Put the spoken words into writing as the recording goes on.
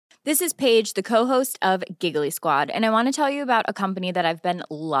This is Paige, the co-host of Giggly Squad, and I want to tell you about a company that I've been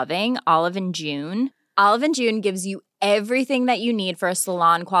loving, Olive & June. Olive & June gives you everything that you need for a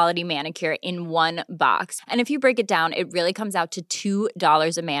salon-quality manicure in one box. And if you break it down, it really comes out to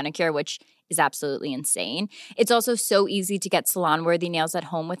 $2 a manicure, which is absolutely insane. It's also so easy to get salon-worthy nails at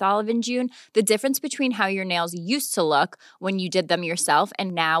home with Olive & June. The difference between how your nails used to look when you did them yourself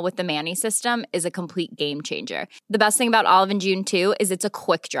and now with the Mani system is a complete game changer. The best thing about Olive & June, too, is it's a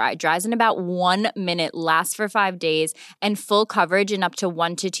quick dry. Dries in about 1 minute, lasts for 5 days, and full coverage in up to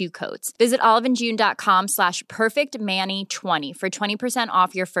 1 to 2 coats. Visit oliveandjune.com/perfectmani20 for 20%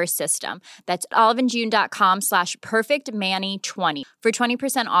 off your first system. That's oliveandjune.com/perfectmani20 for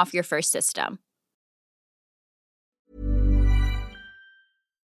 20% off your first system.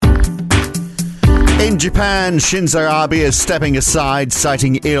 In Japan, Shinzo Abe is stepping aside,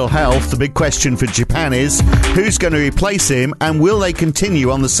 citing ill health. The big question for Japan is, who's going to replace him, and will they continue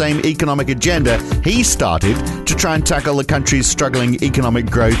on the same economic agenda he started to try and tackle the country's struggling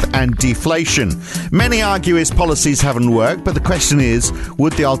economic growth and deflation? Many argue his policies haven't worked, but the question is,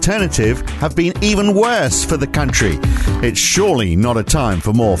 would the alternative have been even worse for the country? It's surely not a time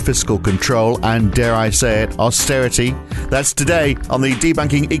for more fiscal control and, dare I say it, austerity. That's today on the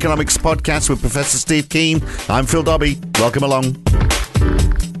Debunking Economics podcast with Professor Steve Keen. I'm Phil Dobbie. Welcome along.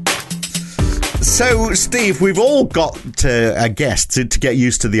 So, Steve, we've all got to, I guess, to get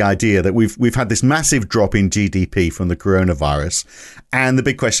used to the idea that we've had this massive drop in GDP from the coronavirus. And the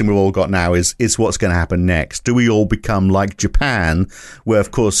big question we've all got now is what's going to happen next? Do we all become like Japan, where,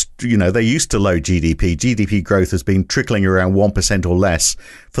 of course, you know, they're used to low GDP. GDP growth has been trickling around 1% or less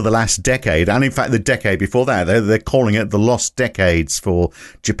for the last decade. And in fact, the decade before that, they're calling it the lost decades for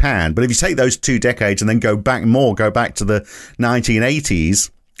Japan. But if you take those 2 decades and then go back to the 1980s,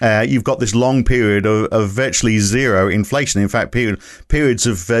 you've got this long period of virtually zero inflation. In fact, periods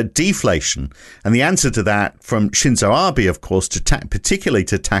of deflation. And the answer to that from Shinzo Abe, of course, particularly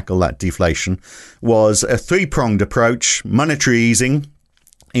to tackle that deflation, was a 3-pronged approach: monetary easing.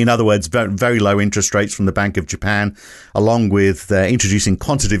 In other words, very low interest rates from the Bank of Japan, along with introducing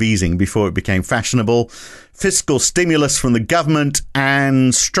quantitative easing before it became fashionable, fiscal stimulus from the government,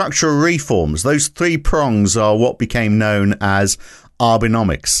 and structural reforms. Those 3 prongs are what became known as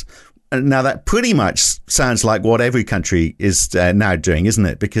Abenomics. Now, that pretty much sounds like what every country is now doing, isn't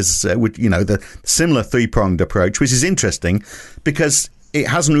it? Because, the similar 3-pronged approach, which is interesting because it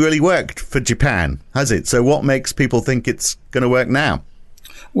hasn't really worked for Japan, has it? So what makes people think it's going to work now?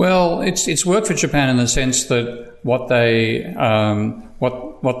 Well, it's worked for Japan in the sense that what they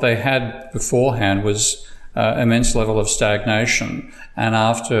had beforehand was immense level of stagnation, and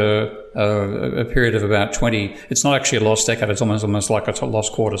after a period of about 20, it's not actually a lost decade, it's almost like a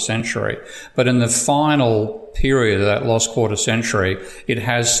lost quarter century. But in the final period of that lost quarter century, it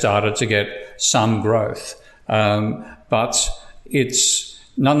has started to get some growth. But it's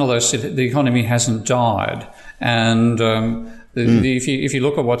nonetheless, the economy hasn't died. And if you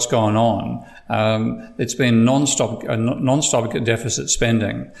look at what's gone on, it's been non-stop deficit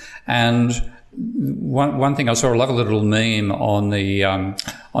spending. And one thing I saw a lovely little meme on the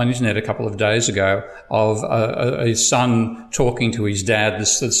on internet a couple of days ago of a son talking to his dad. The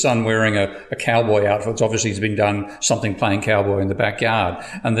son wearing a cowboy outfit. It's obviously he's been done something playing cowboy in the backyard,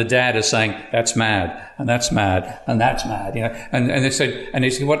 and the dad is saying, "That's mad, and that's mad, and that's mad." You know, and they said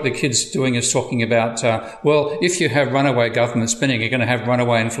what the kid's doing is talking about. Well, if you have runaway government spending, you're going to have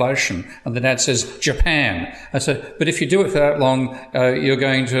runaway inflation. And the dad says, "Japan." I said, "But if you do it for that long, you're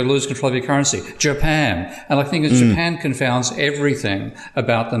going to lose control of your currency." Japan. And I think that Japan confounds everything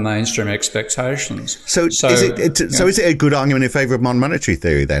about the mainstream expectations. So is it a good argument in favour of modern monetary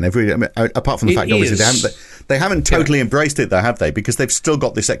theory then? Apart from the fact, obviously, they haven't totally embraced it, though, have they? Because they've still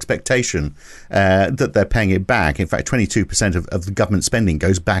got this expectation that they're paying it back. In fact, 22% of the government spending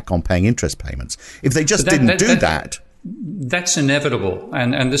goes back on paying interest payments. If they just didn't do that... That's inevitable,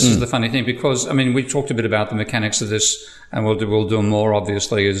 and this is the funny thing, because I mean we talked a bit about the mechanics of this, and we'll do more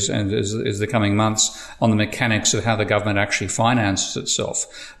obviously as the coming months on the mechanics of how the government actually finances itself.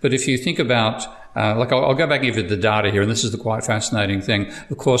 But if you think about I'll go back and give you the data here, and this is the quite fascinating thing.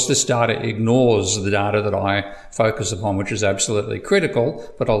 Of course, this data ignores the data that I focus upon, which is absolutely critical,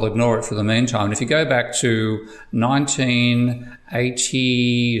 but I'll ignore it for the meantime. And if you go back to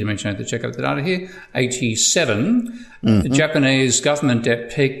 1980, let me check out the data here, 87, the Japanese government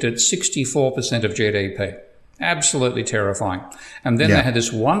debt peaked at 64% of GDP. Absolutely terrifying. And then they had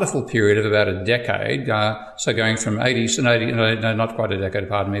this wonderful period of about a decade, so going from not quite a decade,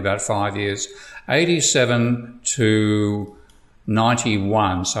 pardon me, about 5 years, 87 to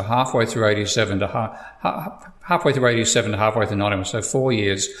 91, so halfway through 87 to halfway through 87 to halfway through 91, so 4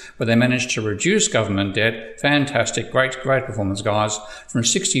 years, where they managed to reduce government debt. Fantastic, great performance, guys, from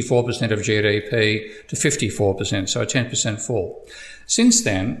 64% of GDP to 54%, so a 10% fall. Since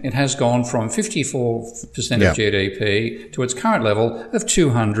then, it has gone from 54% of GDP to its current level of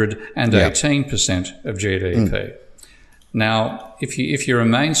 218% of GDP. Now, if you're a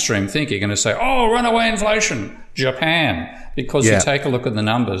mainstream thinker, you're going to say, oh, runaway inflation, Japan, because you take a look at the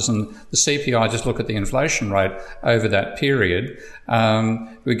numbers and the CPI, just look at the inflation rate over that period.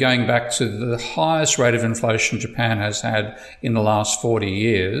 We're going back to the highest rate of inflation Japan has had in the last 40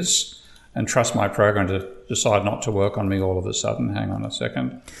 years. And trust my program to decide not to work on me all of a sudden. Hang on a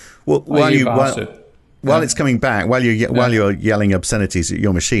second. Well, while it's coming back, while you're yelling obscenities at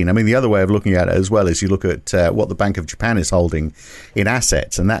your machine, I mean, the other way of looking at it as well is you look at what the Bank of Japan is holding in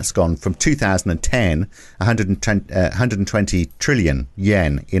assets, and that's gone from 2010, 120 trillion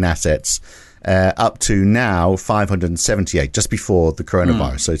yen in assets, up to now 578, just before the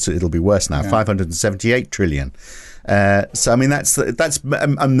coronavirus. So it'll be worse now, 578 trillion. So I mean, that's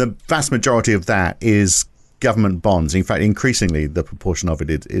and the vast majority of that is government bonds. In fact, increasingly the proportion of it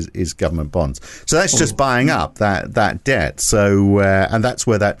is government bonds. So that's just buying up that debt. So and that's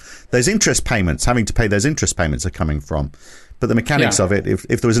where those interest payments, having to pay those interest payments, are coming from. But the mechanics of it, if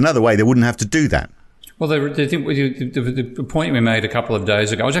there was another way, they wouldn't have to do that. Well, the point we made a couple of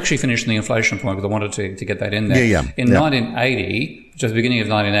days ago, I was actually finishing the inflation point because I wanted to get that in there. In 1980, just the beginning of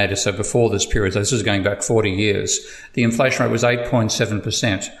 1980, so before this period, so this is going back 40 years, the inflation rate was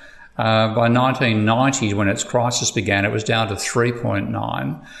 8.7%. By 1990, when its crisis began, it was down to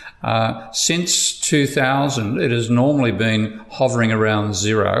 3.9. Since 2000, it has normally been hovering around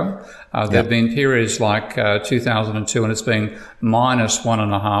zero. There have been periods like 2002, and it's been minus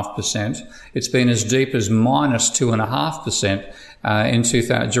 1.5%. It's been as deep as minus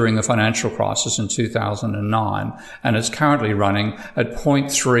 2.5% during the financial crisis in 2009, and it's currently running at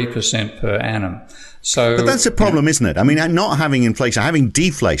 0.3% per annum. So, but that's a problem, isn't it? I mean, not having inflation, having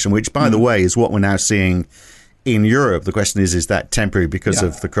deflation, which, by the way, is what we're now seeing in Europe. The question is that temporary because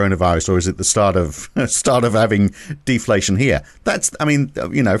of the coronavirus, or is it the start of having deflation here? That's, I mean,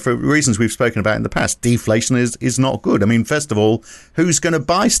 you know, for reasons we've spoken about in the past, deflation is not good. I mean, first of all, who's going to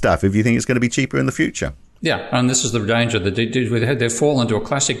buy stuff if you think it's going to be cheaper in the future? Yeah, and this is the danger. They've fallen into a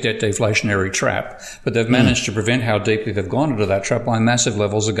classic debt deflationary trap, but they've managed to prevent how deeply they've gone into that trap by massive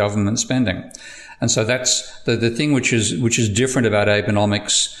levels of government spending. And so that's the thing which is different about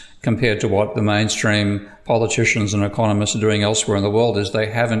Abenomics compared to what the mainstream politicians and economists are doing elsewhere in the world, is they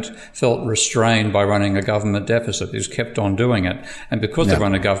haven't felt restrained by running a government deficit. They've kept on doing it. And because they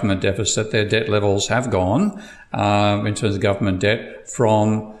run a government deficit, their debt levels have gone, in terms of government debt,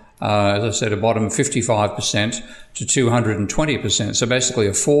 from as I said, a bottom 55% to 220%. So basically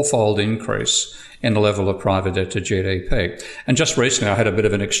a fourfold increase in the level of private debt to GDP. And just recently I had a bit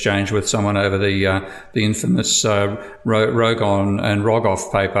of an exchange with someone over the infamous Rogon and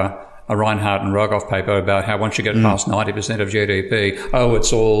Rogoff paper, Reinhardt and Rogoff paper, about how once you get past 90% of GDP,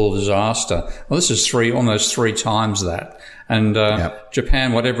 it's all disaster. Well, this is almost three times that. And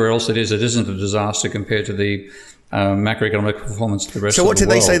Japan, whatever else it isn't a disaster compared to the macroeconomic performance of the rest of the world. So what did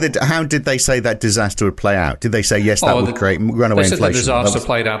they say how did they say that disaster would play out? Did they say, yes, that would create runaway inflation? They said the disaster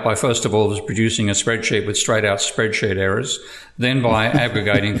played out by, first of all, was producing a spreadsheet with straight-out spreadsheet errors, then by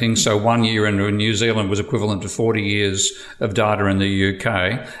aggregating things. So 1 year in New Zealand was equivalent to 40 years of data in the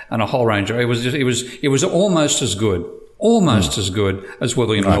UK, and a whole range of it was almost as good. As good as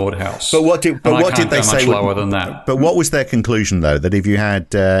William Nordhaus. But what did they say? Much lower than that. But what was their conclusion, though? That if you had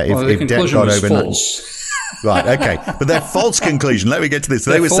if debt got over false. Right, okay. But their false conclusion, let me get to this.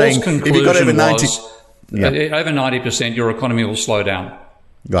 So they were saying if you got over 90... over 90%, your economy will slow down.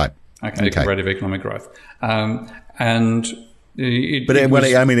 Right. Okay. Rate of economic growth.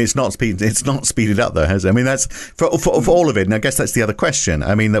 It's not speeded up though, has it? I mean, that's for all of it. And I guess that's the other question.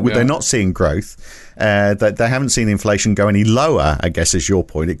 I mean, they're not seeing growth. That they haven't seen inflation go any lower, I guess is your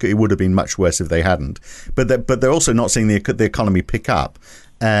point. It would have been much worse if they hadn't. But they're also not seeing the economy pick up.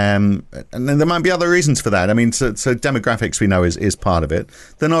 And then there might be other reasons for that. I mean, so demographics we know is part of it.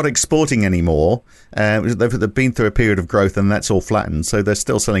 They're not exporting anymore. They've been through a period of growth, and that's all flattened. So they're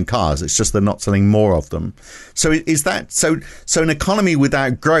still selling cars. It's just they're not selling more of them. So is that so an economy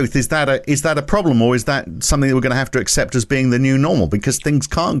without growth, is that a problem, or is that something that we're going to have to accept as being the new normal? Because things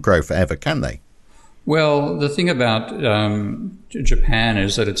can't grow forever, can they? Well, the thing about Japan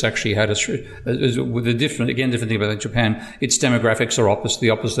is that it's actually had the different thing about Japan. Its demographics are the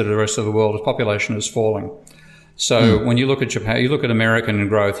opposite of the rest of the world. Its population is falling. So when you look at Japan, you look at American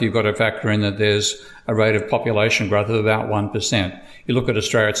growth, you've got to factor in that there's a rate of population growth of about 1%. You look at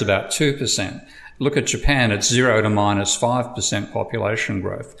Australia, it's about 2%. Look at Japan, it's 0 to minus 5% population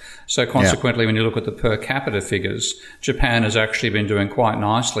growth. So consequently, when you look at the per capita figures, Japan has actually been doing quite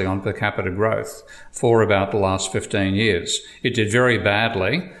nicely on per capita growth for about the last 15 years. It did very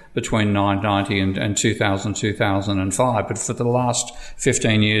badly between 1990 and 2000, 2005, but for the last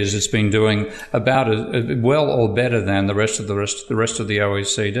 15 years, it's been doing about well or better than the rest of the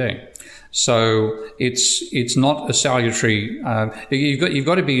OECD. So it's not a salutary. You've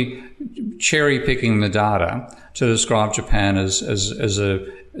got to be cherry picking the data to describe Japan as a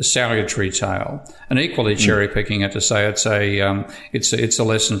salutary tale, and equally cherry picking it to say it's a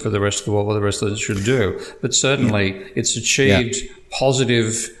lesson for the rest of the world, what the rest of us should do. But certainly, it's achieved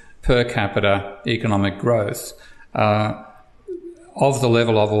positive per capita economic growth of the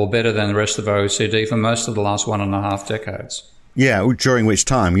level of or better than the rest of OECD for most of the last 1.5 decades. Yeah, during which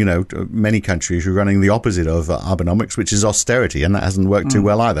time, many countries are running the opposite of Abenomics, which is austerity, and that hasn't worked too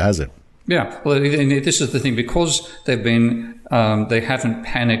well either, has it? Yeah, well, this is the thing, because they haven't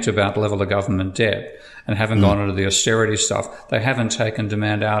panicked about the level of government debt and haven't gone into the austerity stuff. They haven't taken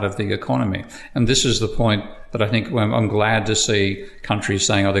demand out of the economy. And this is the point that I think I'm glad to see countries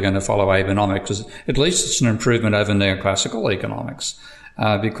saying, they're going to follow Abenomics, because at least it's an improvement over neoclassical economics,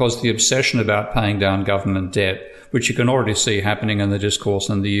 because the obsession about paying down government debt, which you can already see happening in the discourse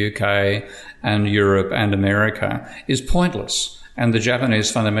in the UK and Europe and America, is pointless. And the Japanese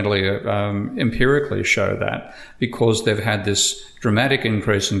fundamentally, empirically show that, because they've had this dramatic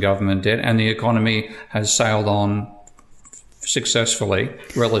increase in government debt and the economy has sailed on successfully,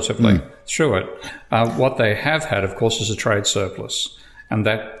 relatively, through it. What they have had, of course, is a trade surplus. And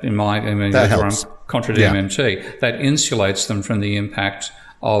that, that helps. I'm contradicting MT, that insulates them from the impact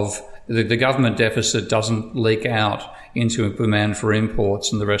of the government deficit doesn't leak out into a demand for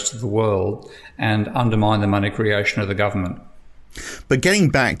imports in the rest of the world and undermine the money creation of the government. But getting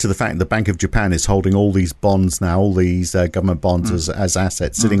back to the fact that the Bank of Japan is holding all these bonds now, all these government bonds as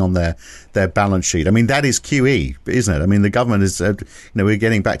assets sitting on their balance sheet. I mean, that is QE, isn't it? I mean, the government is, we're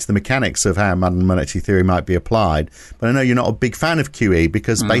getting back to the mechanics of how modern monetary theory might be applied. But I know you're not a big fan of QE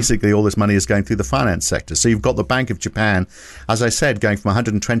because basically all this money is going through the finance sector. So you've got the Bank of Japan, as I said, going from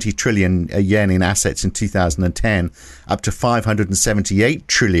 120 trillion yen in assets in 2010 up to 578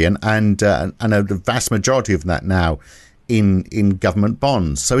 trillion, and a vast majority of that now in government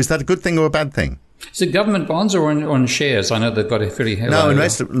bonds. So is that a good thing or a bad thing? Is it government bonds or on shares? I know they've got a pretty heavy. No, a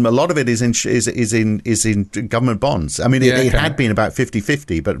lot of it is in government bonds. I mean, it had been about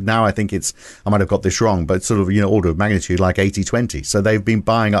 50-50, but now I think I might have got this wrong, but sort of order of magnitude like 80-20. So they've been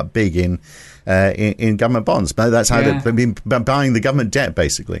buying up big in government bonds. But that's how they've been buying the government debt,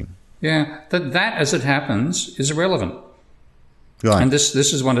 basically. Yeah, that as it happens is irrelevant. Right. And this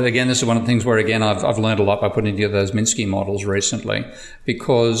is one of the things where I've learned a lot by putting together those Minsky models recently,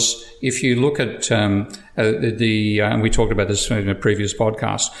 because if you look at and we talked about this in a previous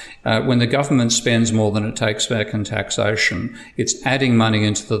podcast, when the government spends more than it takes back in taxation, it's adding money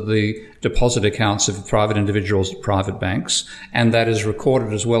into the deposit accounts of private individuals at private banks, and that is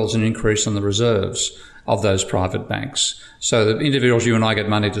recorded as well as an increase in the reserves of those private banks. So the individuals, you and I, get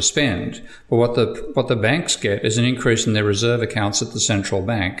money to spend, but what the banks get is an increase in their reserve accounts at the central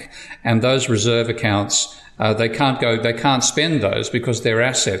bank, and those reserve accounts they can't spend those because they're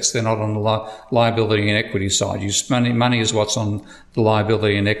assets. They're not on the liability and equity side. Money is what's on the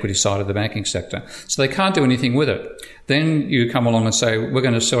liability and equity side of the banking sector. So they can't do anything with it. Then you come along and say, we're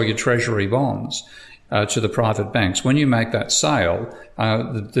going to sell you treasury bonds to the private banks. When you make that sale,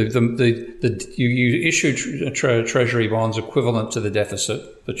 you issue treasury bonds equivalent to the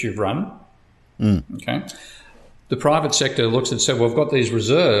deficit that you've run. Okay. The private sector looks and says, well, we've got these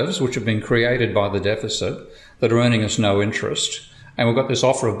reserves which have been created by the deficit that are earning us no interest, and we've got this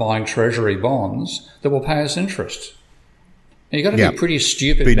offer of buying treasury bonds that will pay us interest. Now, you've got to be pretty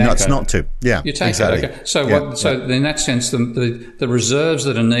stupid. Be nuts not to. Yeah, you take exactly. it. Okay. So in that sense, the reserves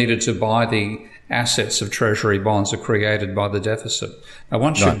that are needed to buy the assets of treasury bonds are created by the deficit. Now,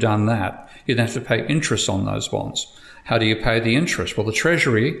 once you've done that, you'd have to pay interest on those bonds. How do you pay the interest? Well, the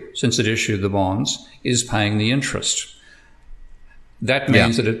Treasury, since it issued the bonds, is paying the interest. That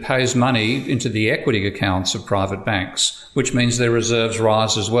means that it pays money into the equity accounts of private banks, which means their reserves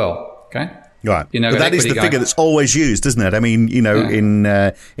rise as well. Okay? Right. But that is the figure that's always used, isn't it? I mean,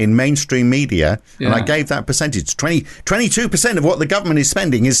 in mainstream media, and I gave that percentage, 22% of what the government is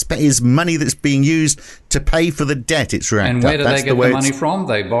spending is money that's being used to pay for the debt it's racked up. And where do they get the money from?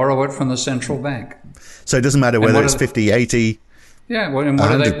 They borrow it from the central bank. So it doesn't matter whether it's 50, 80. Yeah. What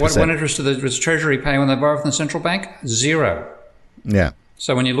interest does Treasury pay when they borrow from the central bank? Zero. Yeah.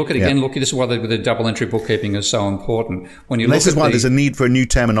 So when you look at this is why the double entry bookkeeping is so important. When you this is why there's a need for a new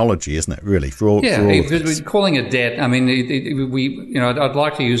terminology, isn't it? Really, for all. Calling it debt. I mean, I'd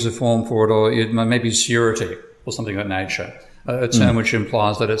like to use a form for it, or maybe surety or something of that nature. A term which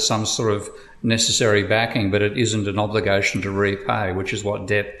implies that it's some sort of necessary backing, but it isn't an obligation to repay, which is what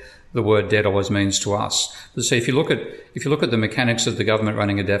the word debt always means to us. So if you look at the mechanics of the government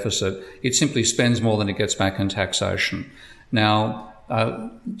running a deficit, it simply spends more than it gets back in taxation. Now,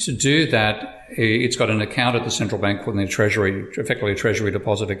 to do that, it's got an account at the central bank in the Treasury, effectively a Treasury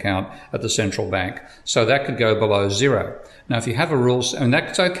deposit account at the central bank. So that could go below zero. Now, if you have a rule, and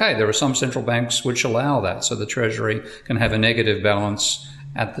that's okay, there are some central banks which allow that. So the Treasury can have a negative balance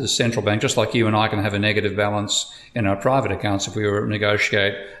at the central bank, just like you and I can have a negative balance in our private accounts if we were to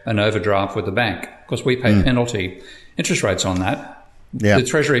negotiate an overdraft with the bank. Of course, we pay penalty interest rates on that. Yeah. The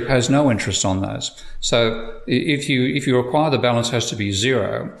Treasury pays no interest on those. So if you require the balance has to be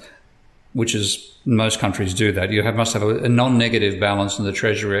zero, which is most countries do that, you must have a non-negative balance in the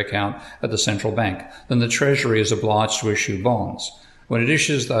Treasury account at the central bank, then the Treasury is obliged to issue bonds. When it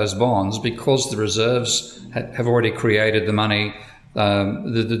issues those bonds, because the reserves have already created the money,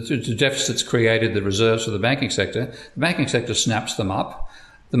 the deficits created the reserves for the banking sector snaps them up.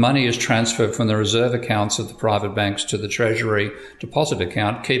 The money is transferred from the reserve accounts of the private banks to the Treasury deposit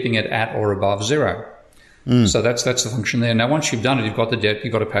account, keeping it at or above zero. So that's the function there. Now, once you've done it, you've got the debt,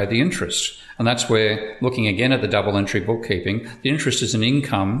 you've got to pay the interest. And that's where, looking again at the double entry bookkeeping, the interest is an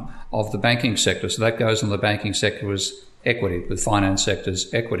income of the banking sector. So that goes on the banking sector's equity, the finance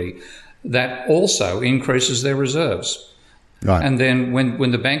sector's equity. That also increases their reserves. Right. And then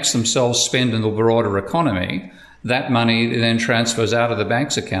when the banks themselves spend in the broader economy, that money then transfers out of the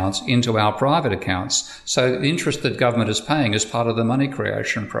bank's accounts into our private accounts. So the interest that government is paying is part of the money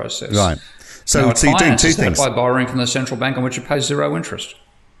creation process. Right. So you're doing two things. By borrowing from the central bank on which it pays zero interest.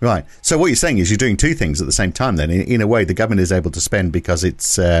 Right. So what you're saying is you're doing two things at the same time then. In a way, the government is able to spend because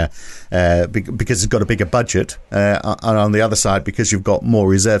it's got a bigger budget. And on the other side, because you've got more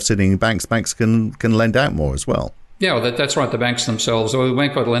reserves sitting in banks can lend out more as well. Yeah, well, that's right. The banks themselves, or the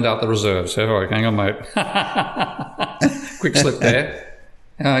bank would lend out the reserves. Oh, hang on, mate. Quick slip there.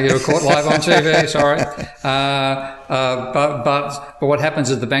 You were caught live on TV. Sorry. But what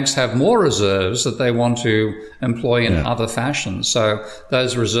happens is the banks have more reserves that they want to employ in other fashions. So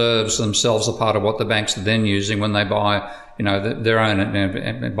those reserves themselves are part of what the banks are then using when they buy, their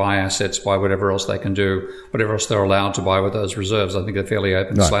own, buy assets, buy whatever else they can do, whatever else they're allowed to buy with those reserves. I think they're fairly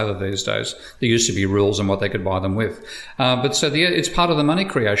open slather these days. There used to be rules on what they could buy them with. It's part of the money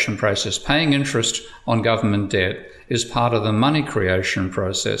creation process. Paying interest on government debt is part of the money creation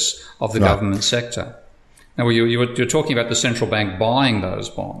process of the government sector. Now, you're talking about the central bank buying those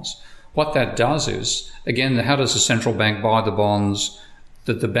bonds. What that does is, again, how does the central bank buy the bonds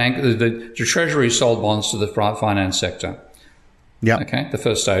that the Treasury sold bonds to the finance sector? Yeah. Okay. The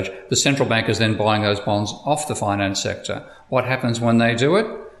first stage. The central bank is then buying those bonds off the finance sector. What happens when they do it?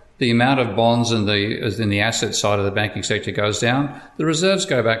 The amount of bonds in the asset side of the banking sector goes down. The reserves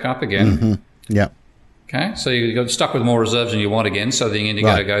go back up again. Mm-hmm. Yeah. Okay. So you got stuck with more reserves than you want again. So then you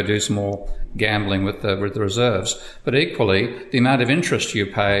got to go do some more gambling with the reserves. But equally, the amount of interest you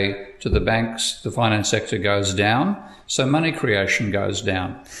pay to the banks, the finance sector goes down. So money creation goes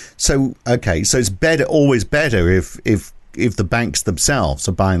down. So, okay. So it's always better if the banks themselves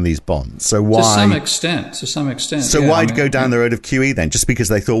are buying these bonds. So why? To some extent. So why go down the road of QE then? Just because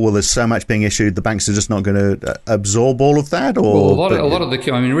they thought, well, there's so much being issued, the banks are just not going to absorb all of that? Or well, a lot of the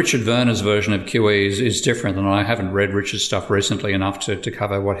QE. I mean, Richard Werner's version of QE is different, and I haven't read Richard's stuff recently enough to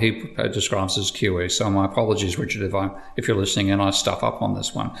cover what he describes as QE. So my apologies, Richard, if you're listening and I stuff up on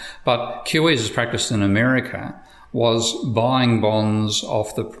this one. But QE as practiced in America was buying bonds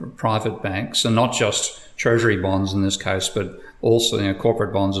off the private banks, and not just Treasury bonds in this case, but also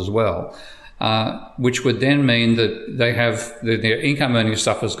corporate bonds as well, which would then mean that they have their income earning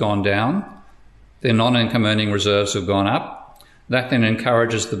stuff has gone down, their non-income earning reserves have gone up. That then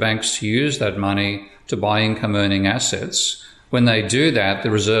encourages the banks to use that money to buy income earning assets. When they do that, the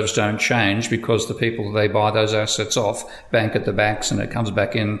reserves don't change because the people they buy those assets off bank at the banks and it comes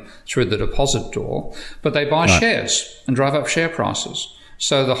back in through the deposit door. But they buy shares and drive up share prices.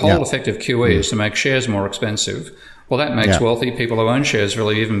 So the whole effect of QE is to make shares more expensive. Well, that makes wealthy people who own shares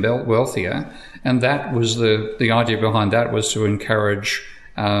really even wealthier. And that was the idea behind that was to encourage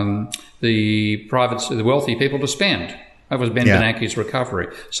the wealthy people to spend. That was Ben Bernanke's recovery.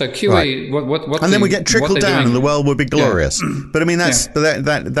 So QE, right. And then we get trickle down, and the world would be glorious. Yeah. But I mean,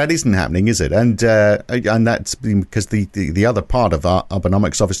 that isn't happening, is it? And that's because the other part of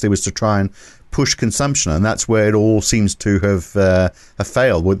Abenomics obviously was to try and push consumption, and that's where it all seems to have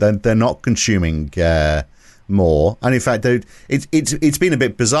failed. They're not consuming more, and in fact it's been a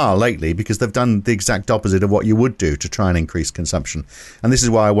bit bizarre lately because they've done the exact opposite of what you would do to try and increase consumption. And this is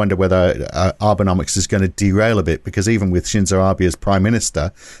why I wonder whether Abenomics is going to derail a bit, because even with Shinzo Abe as prime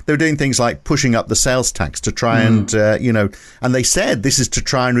minister, they were doing things like pushing up the sales tax to try and and they said this is to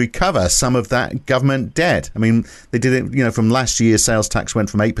try and recover some of that government debt. I mean, they did it, from last year sales tax went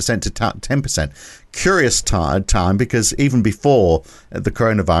from 8% to 10%. Curious time, because even before the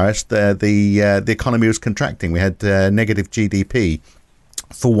coronavirus, the economy was contracting. We had negative GDP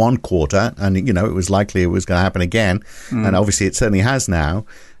for one quarter, and it was likely it was going to happen again, and obviously it certainly has now.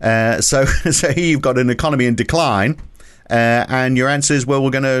 So here you've got an economy in decline. And your answer is, well,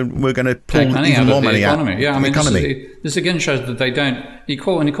 we're going to pull even more money out of the economy. Yeah, I mean, this again shows that they don't.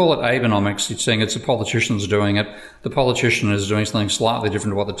 When you call it Abenomics, you're saying it's the politicians doing it. The politician is doing something slightly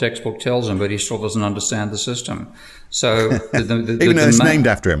different to what the textbook tells him, but he still doesn't understand the system. So even though it's named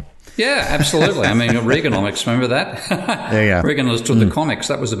after him. Yeah, absolutely. I mean, Reaganomics, remember that? Yeah. Reagan understood the comics.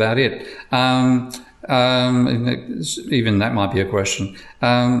 That was about it. Even that might be a question.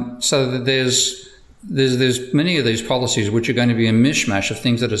 So there's many of these policies which are going to be a mishmash of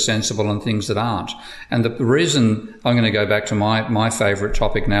things that are sensible and things that aren't. And the reason I'm going to go back to my favourite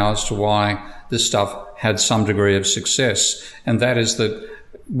topic now as to why this stuff had some degree of success, and that is that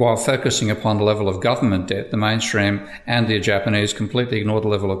while focusing upon the level of government debt, the mainstream and the Japanese completely ignored the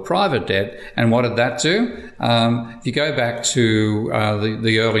level of private debt. And what did that do? If you go back to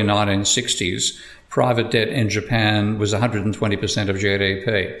the early 1960s, private debt in Japan was 120% of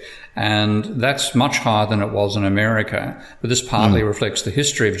GDP. And that's much higher than it was in America. But this partly reflects the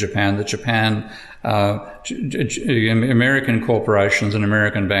history of Japan, that American corporations and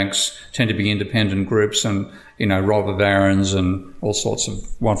American banks tend to be independent groups and, robber barons and all sorts of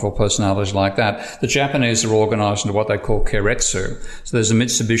wonderful personalities like that. The Japanese are organized into what they call keiretsu. So there's a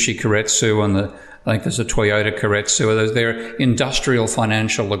Mitsubishi keiretsu and I think there's a Toyota keiretsu. They're industrial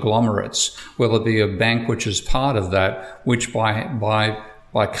financial agglomerates. Well, there'll be a bank which is part of that, which by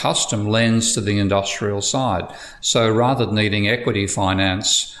custom lends to the industrial side. So rather than needing equity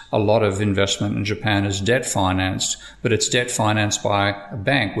finance, a lot of investment in Japan is debt financed, but it's debt financed by a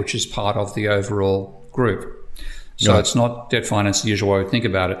bank, which is part of the overall group. So it's not debt finance the usual way we think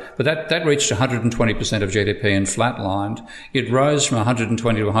about it. But that reached 120% of GDP and flatlined. It rose from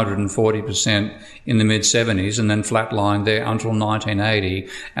 120 to 140% in the mid-70s and then flatlined there until 1980.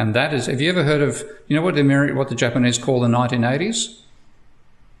 And that is, have you ever heard of, what the Japanese call the 1980s?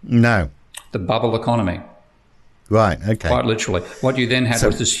 No. The bubble economy. Right, okay. Quite literally. What you then had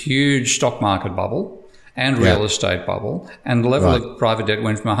was this huge stock market bubble and real estate bubble, and the level of private debt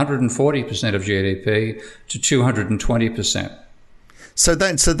went from 140% of GDP to 220%. So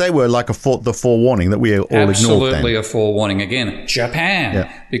they were like the forewarning that we all ignored then. Absolutely a forewarning. Again, Japan,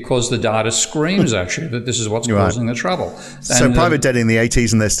 because the data screams actually that this is what's causing the trouble. So private debt in the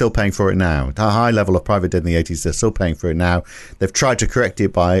 80s, and they're still paying for it now. A high level of private debt in the 80s, they're still paying for it now. They've tried to correct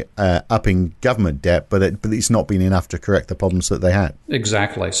it by upping government debt, but it's not been enough to correct the problems that they had.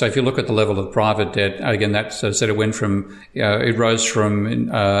 Exactly. So if you look at the level of private debt, again, it rose from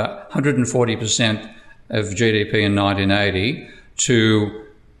 140% of GDP in 1980 to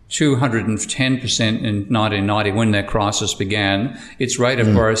 210% in 1990 when that crisis began. Its rate of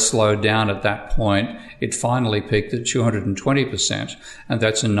growth slowed down at that point. It finally peaked at 220%, and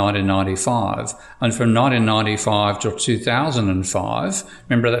that's in 1995. And from 1995 to 2005,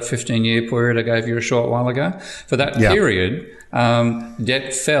 remember that 15-year period I gave you a short while ago? For that period,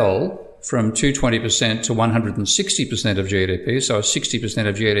 debt fell from 220% to 160% of GDP, so a 60%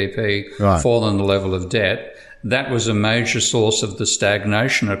 of GDP fall in the level of debt. That was a major source of the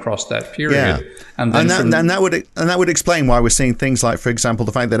stagnation across that period. And that would explain why we're seeing things like, for example,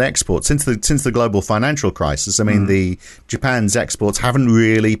 the fact that exports since the global financial crisis, I mean, the Japan's exports haven't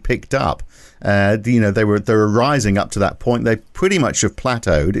really picked up. They were rising up to that point. They pretty much have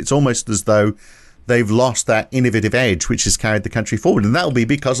plateaued. It's almost as though they've lost that innovative edge which has carried the country forward, and that'll be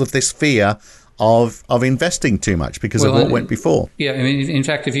because of this fear of investing too much because of what went before. Yeah, I mean, in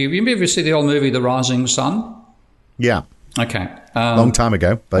fact, if you ever see the old movie The Rising Sun? Yeah. Okay. Long time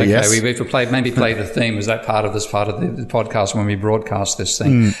ago, but yes. We maybe play the theme. Was that part of the podcast when we broadcast this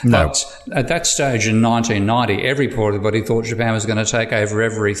thing? No. But at that stage in 1990, everybody thought Japan was going to take over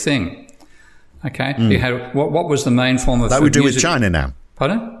everything. Okay. You had what was the main form of that we do with China now?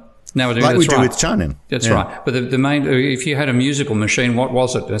 Pardon? Now, like we do right. with China. That's right. But the main, if you had a musical machine, what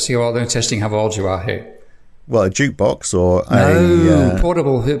was it? Let's see, they're testing how old you are here. Well, a jukebox or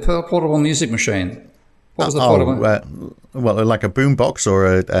portable music machine. What was the portable? Well, like a boombox or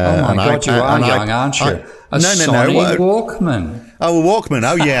a. Oh my God, you are young, aren't you? Sony Walkman. Oh, a Walkman.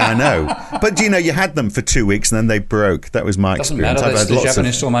 Oh, yeah, I know. But you had them for 2 weeks and then they broke. That was my experience. Doesn't matter. The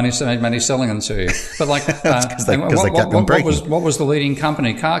Japanese still made money selling them to you. But like, because they kept them breaking. What was the leading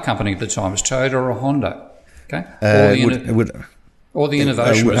car company at the time? It was Toyota or Honda? Okay. Or the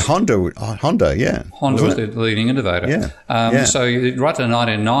innovation was Honda, yeah. Honda was the leading innovator. Yeah. So right to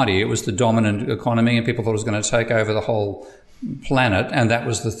 1990, it was the dominant economy, and people thought it was going to take over the whole planet, and that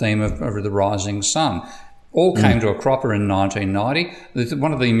was the theme of the rising sun. All came to a cropper in 1990.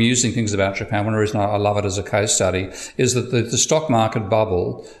 One of the amusing things about Japan, one reason I love it as a case study, is that the stock market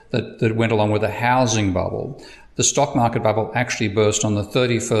bubble that went along with the housing bubble, the stock market bubble actually burst on the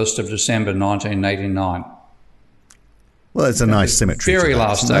 31st of December 1989. Well, it's a nice symmetry. Very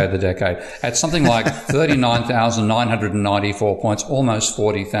last day of the decade. At something like 39,994 points, almost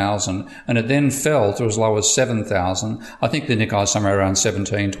 40,000. And it then fell to as low as 7,000. I think the Nikkei is somewhere around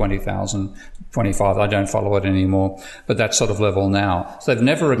 17, 20,000, 25. I don't follow it anymore. But that sort of level now. So they've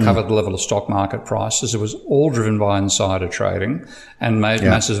never recovered the level of stock market prices. It was all driven by insider trading and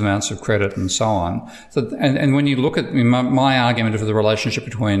massive amounts of credit and so on. So, and when you look at my argument for the relationship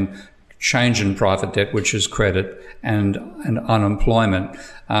between change in private debt, which is credit, and unemployment.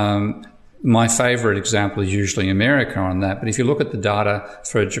 My favourite example is usually America on that. But if you look at the data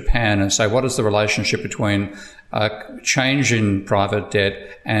for Japan and say, what is the relationship between change in private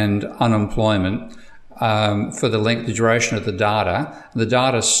debt and unemployment for the duration of the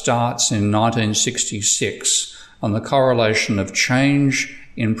data starts in 1966 on the correlation of change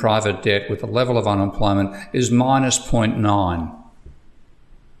in private debt with the level of unemployment is minus 0.9.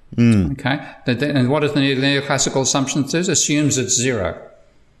 Okay, and what does the neoclassical assumption says? Assumes it's zero.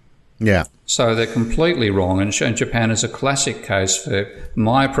 Yeah. So they're completely wrong, and Japan is a classic case for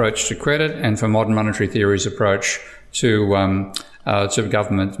my approach to credit and for modern monetary theory's approach to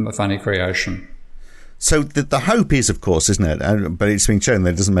government money creation. So the hope is, of course, isn't it? But it's been shown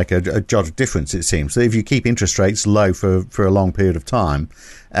that it doesn't make a jot of difference, it seems. So if you keep interest rates low for a long period of time,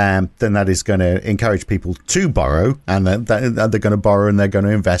 then that is going to encourage people to borrow, and they're going to borrow and they're going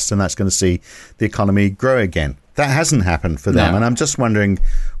to invest, and that's going to see the economy grow again. That hasn't happened for them, and I'm just wondering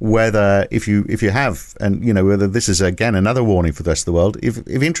whether if you have, and whether this is again another warning for the rest of the world. If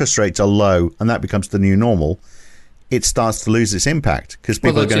interest rates are low and that becomes the new normal, it starts to lose its impact because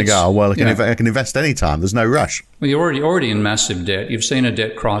people are going to go, I can invest any time. There's no rush. Well, you're already in massive debt. You've seen a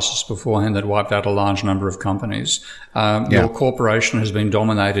debt crisis beforehand that wiped out a large number of companies. Your corporation has been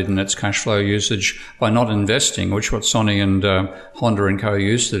dominated in its cash flow usage by not investing, which what Sony and Honda and Co.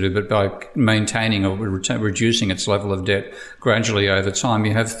 used to do, but by maintaining or reducing its level of debt gradually over time.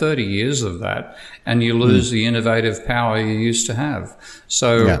 You have 30 years of that, and you lose the innovative power you used to have.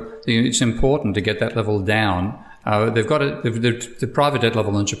 So it's important to get that level down. The private debt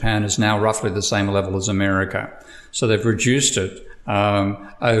level in Japan is now roughly the same level as America. So they've reduced it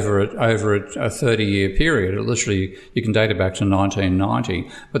over a 30-year period. Literally, you can date it back to 1990.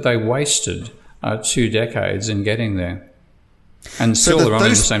 But they wasted 2 decades in getting there. And still they're only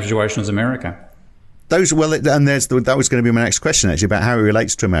in the same situation as America. That was going to be my next question, actually, about how it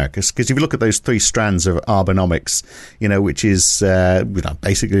relates to America. Because if you look at those 3 strands of Abenomics, which is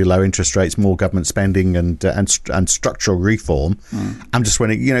basically low interest rates, more government spending, and structural reform. I'm just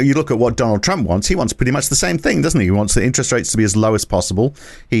wondering, you look at what Donald Trump wants. He wants pretty much the same thing, doesn't he? He wants the interest rates to be as low as possible.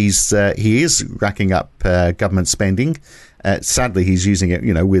 He is racking up government spending. Sadly, he's using it,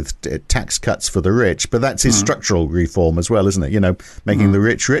 with tax cuts for the rich, but that's his structural reform as well, isn't it? Making the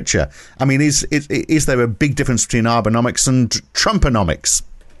rich richer. I mean, is there a big difference between Abenomics and Trumponomics?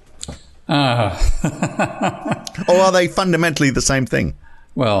 Or are they fundamentally the same thing?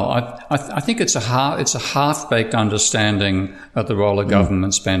 Well, I think it's a half-baked understanding of the role of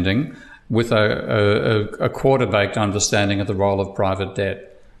government spending with a quarter-baked understanding of the role of private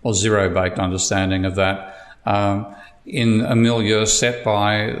debt, or zero-baked understanding of that. In a milieu set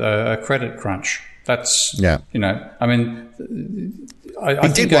by a credit crunch. That's, Donald Trump,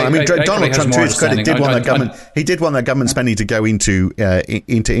 to his credit, did want that government spending to go into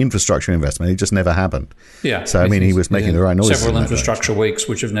infrastructure investment. It just never happened. Yeah. So, he was making the right noise. Several infrastructure weeks,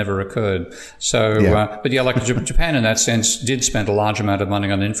 which have never occurred. So, Japan in that sense did spend a large amount of money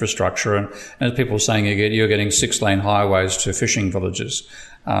on infrastructure. And people were saying you're getting 6-lane highways to fishing villages,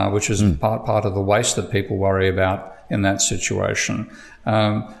 which is part of the waste that people worry about in that situation.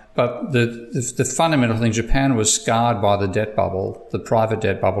 But the fundamental thing, Japan was scarred by the debt bubble, the private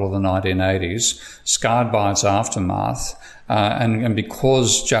debt bubble of the 1980s, scarred by its aftermath. And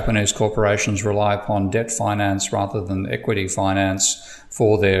because Japanese corporations rely upon debt finance rather than equity finance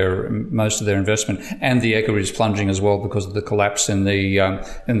for most of their investment, and the equity is plunging as well because of the collapse in the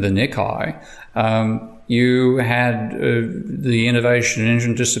Nikkei, you had the innovation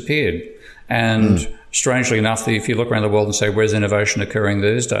engine disappeared. And strangely enough, if you look around the world and say, where's innovation occurring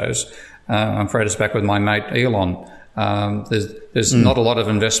these days? I'm afraid it's back with my mate Elon. There's not a lot of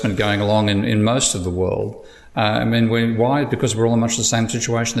investment going along in most of the world. Why? Because we're all in much the same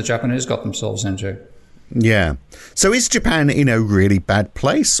situation the Japanese got themselves into. Yeah. So is Japan in a really bad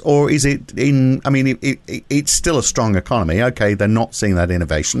place, or is it in? I mean, it's still a strong economy. Okay, they're not seeing that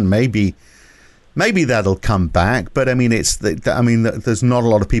innovation. Maybe that'll come back. But I mean, there's not a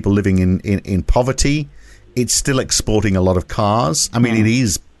lot of people living in poverty. It's still exporting a lot of cars. I mean, it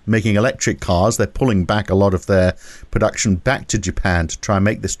is making electric cars. They're pulling back a lot of their production back to Japan to try and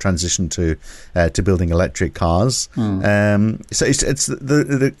make this transition to building electric cars. So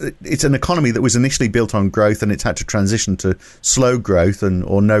it's an economy that was initially built on growth, and it's had to transition to slow growth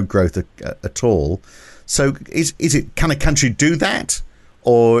or no growth at all. So can a country do that,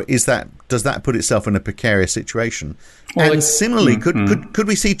 or does that put itself in a precarious situation? Well, and similarly, could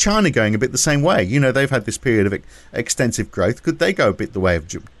we see China going a bit the same way? You know, they've had this period of extensive growth. Could they go a bit the way of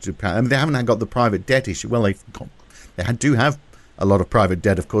Japan? I mean, they haven't got the private debt issue. Well, they do have a lot of private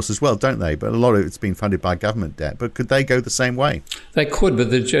debt, of course, as well, don't they? But a lot of it's been funded by government debt. But could they go the same way? They could, but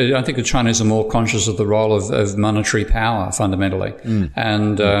I think the Chinese are more conscious of the role of monetary power fundamentally.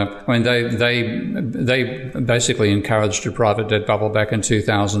 And I mean, they basically encouraged a private debt bubble back in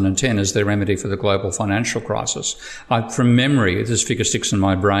 2010 as their remedy for the global financial crisis. From memory, this figure sticks in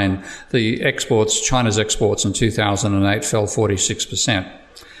my brain. China's exports in 2008 fell 46%.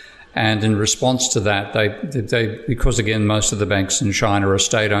 And in response to that, they because again most of the banks in China are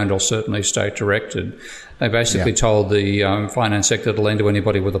state-owned or certainly state-directed, they basically told the finance sector to lend to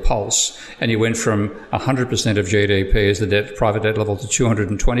anybody with a pulse. And you went from 100% of GDP as the private debt level to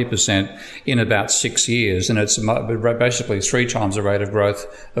 220% in about 6 years, and it's basically 3 times the rate of growth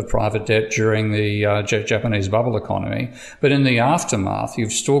of private debt during the Japanese bubble economy. But in the aftermath,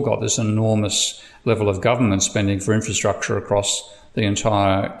 you've still got this enormous level of government spending for infrastructure across the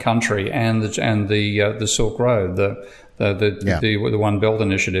entire country, and the Silk Road, the One Belt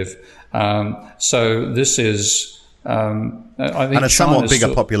Initiative. So this is, I think, and a somewhat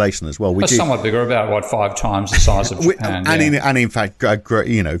bigger population as well. Somewhat bigger, about 5 times the size of Japan. And in fact,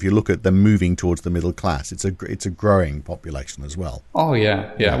 you know, if you look at them moving towards the middle class, it's a growing population as well. Oh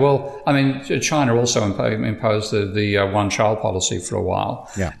yeah. Well, I mean, China also imposed the one-child policy for a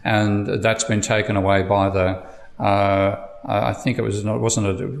while, and that's been taken away by the. I think it wasn't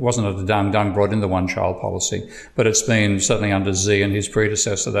a Deng brought in the one-child policy, but it's been certainly under Xi and his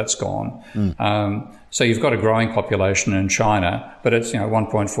predecessor. That's gone. So you've got a growing population in China, but it's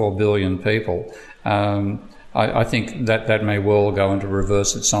 1.4 billion people. I think that may well go into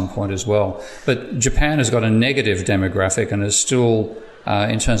reverse at some point as well. But Japan has got a negative demographic and is still,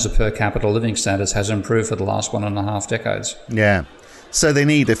 in terms of per capita living standards, has improved for the last 1.5 decades. Yeah. So they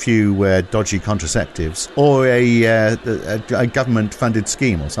need a few dodgy contraceptives or a government-funded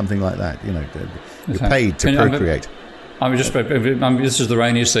scheme or something like that. You know, you're paid to procreate. This is the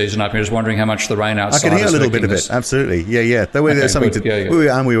rainy season up here. Just wondering how much the rain outside. I can hear a little bit of it. Absolutely, yeah. There's something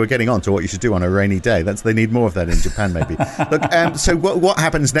and we were getting on to what you should do on a rainy day. They need more of that in Japan, maybe. Look, so what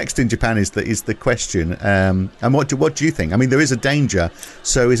happens next in Japan is the question. And what do you think? I mean, there is a danger.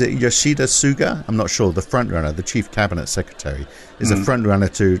 So is it Yoshida Suga? I'm not sure. The front runner, the chief cabinet secretary, is a front runner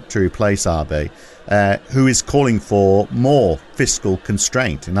to replace Abe, who is calling for more fiscal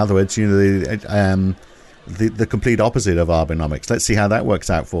constraint. In other words, the complete opposite of Abenomics. Let's see how that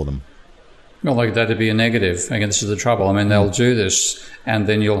works out for them. Well, that'd be a negative. Again, this is the trouble. I mean, they'll do this, and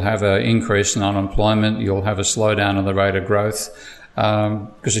then you'll have an increase in unemployment. You'll have a slowdown in the rate of growth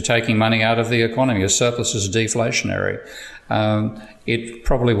because you're taking money out of the economy. A surplus is deflationary. It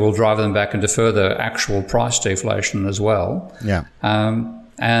probably will drive them back into further actual price deflation as well. Yeah.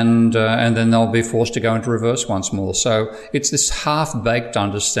 And then they'll be forced to go into reverse once more. So it's this half-baked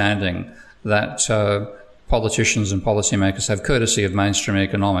understanding that politicians and policymakers have courtesy of mainstream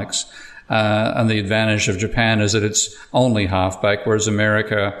economics. And the advantage of Japan is that it's only half-baked, whereas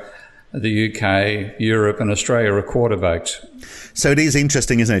America, the UK, Europe and Australia are quarter-baked. So it is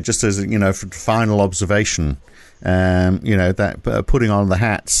interesting, isn't it? Just as, final observation, that putting on the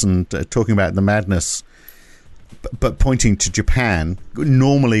hats and talking about the madness, but pointing to Japan,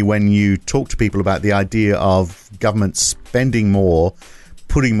 normally when you talk to people about the idea of government spending more,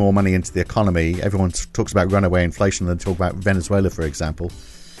 putting more money into the economy. Everyone talks about runaway inflation and they talk about Venezuela, for example.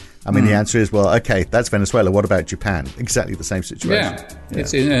 I mean, the answer is, well, okay, that's Venezuela. What about Japan? Exactly the same situation. Yeah.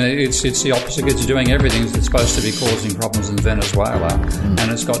 It's the opposite. It's doing everything that's supposed to be causing problems in Venezuela,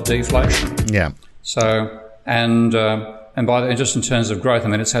 and it's got deflation. Yeah. So, and just in terms of growth, I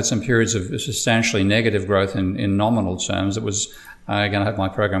mean, it's had some periods of substantially negative growth in nominal terms. It was, again, I hope my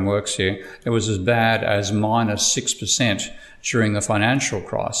program works here, it was as bad as minus 6% during the financial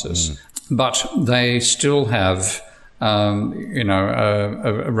crisis. But they still have a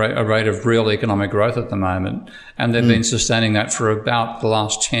rate of real economic growth at the moment, and they've been sustaining that for about the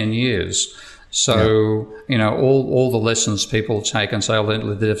last 10 years. So, all the lessons people take and say, oh,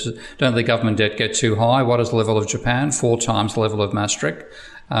 don't let government debt get too high. What is the level of Japan? 4 times the level of Maastricht.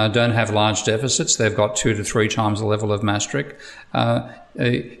 Don't have large deficits. They've got 2 to 3 times the level of Maastricht.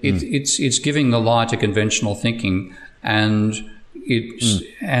 It's giving the lie to conventional thinking, and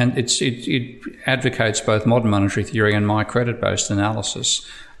it advocates both modern monetary theory and my credit-based analysis.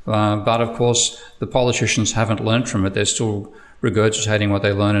 But of course, the politicians haven't learned from it. They're still regurgitating what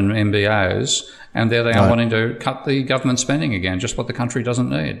they learn in MBAs, and there they are wanting to cut the government spending again, just what the country doesn't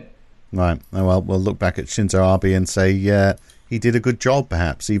need. Right. Well, we'll look back at Shinzo Abe and say he did a good job,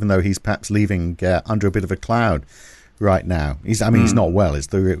 perhaps, even though he's perhaps leaving under a bit of a cloud right now. He's not well. It's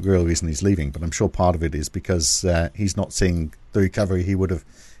the real reason he's leaving, but I'm sure part of it is because he's not seeing the recovery he would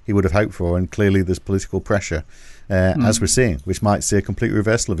have hoped for, and clearly there's political pressure, as we're seeing, which might see a complete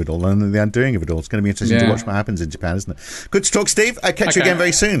reversal of it all and the undoing of it all. It's going to be interesting to watch what happens in Japan, isn't it? Good to talk, Steve. I'll catch you again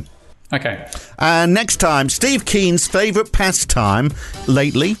very soon. Okay. Next time, Steve Keen's favourite pastime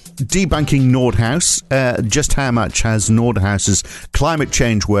lately, debunking Nordhaus. Just how much has Nordhaus's climate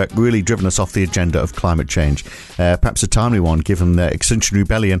change work really driven us off the agenda of climate change? Perhaps a timely one, given the Extinction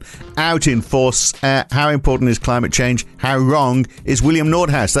Rebellion out in force. How important is climate change? How wrong is William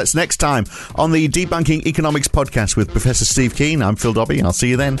Nordhaus? That's next time on the Debunking Economics podcast with Professor Steve Keen. I'm Phil Dobbie. I'll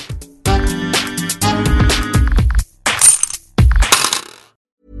see you then.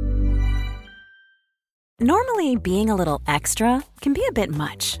 Normally, being a little extra can be a bit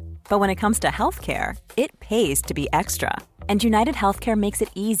much, but when it comes to healthcare, it pays to be extra. And United Healthcare makes it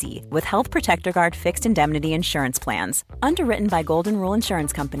easy with Health Protector Guard fixed indemnity insurance plans. Underwritten by Golden Rule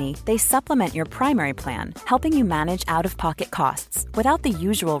Insurance Company, they supplement your primary plan, helping you manage out-of-pocket costs without the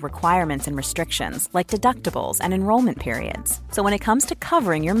usual requirements and restrictions like deductibles and enrollment periods. So when it comes to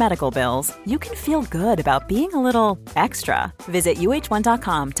covering your medical bills, you can feel good about being a little extra. Visit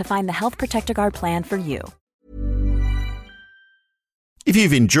uh1.com to find the Health Protector Guard plan for you. If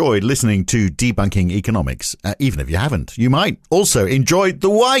you've enjoyed listening to Debunking Economics, even if you haven't, you might also enjoy The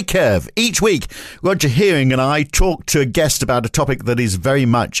Y-Curve. Each week, Roger Hearing and I talk to a guest about a topic that is very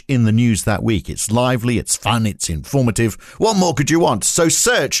much in the news that week. It's lively, it's fun, it's informative. What more could you want? So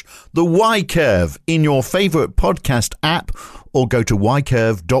search The Y-Curve in your favourite podcast app or go to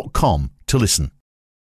ycurve.com to listen.